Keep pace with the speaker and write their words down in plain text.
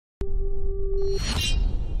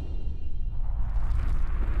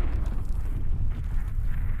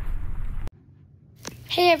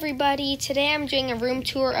Hey everybody, today I'm doing a room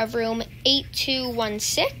tour of room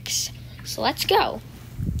 8216, so let's go.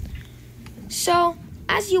 So,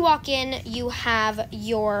 as you walk in, you have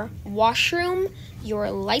your washroom,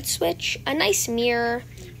 your light switch, a nice mirror,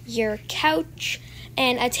 your couch,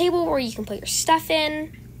 and a table where you can put your stuff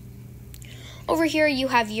in. Over here you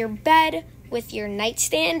have your bed with your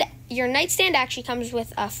nightstand. Your nightstand actually comes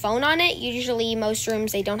with a phone on it. Usually most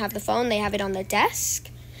rooms, they don't have the phone, they have it on the desk.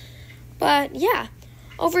 But yeah.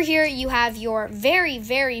 Over here, you have your very,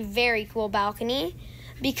 very, very cool balcony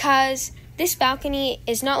because this balcony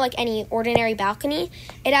is not like any ordinary balcony.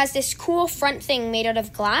 It has this cool front thing made out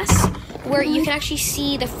of glass where you can actually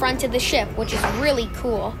see the front of the ship, which is really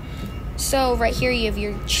cool. So right here, you have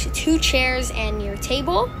your two chairs and your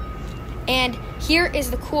table. And here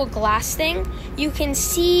is the cool glass thing. You can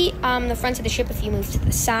see the front of the ship if you move to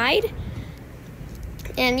the side.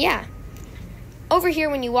 And yeah. Over here,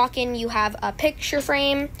 when you walk in, you have a picture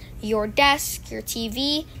frame, your desk, your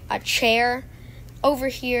TV, a chair. Over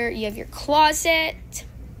here, you have your closet,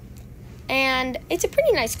 and it's a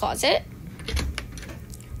pretty nice closet.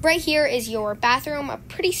 Right here is your bathroom, a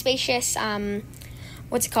pretty spacious,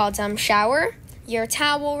 shower, your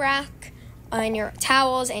towel rack, and your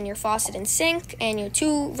towels, and your faucet and sink, and your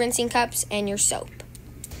two rinsing cups, and your soap.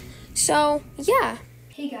 So, yeah.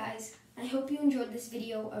 Hey guys. I hope you enjoyed this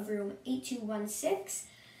video of room 8216,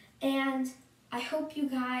 and I hope you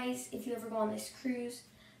guys, if you ever go on this cruise,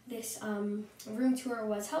 this room tour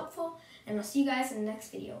was helpful, and I'll see you guys in the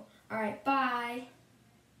next video. Alright, bye!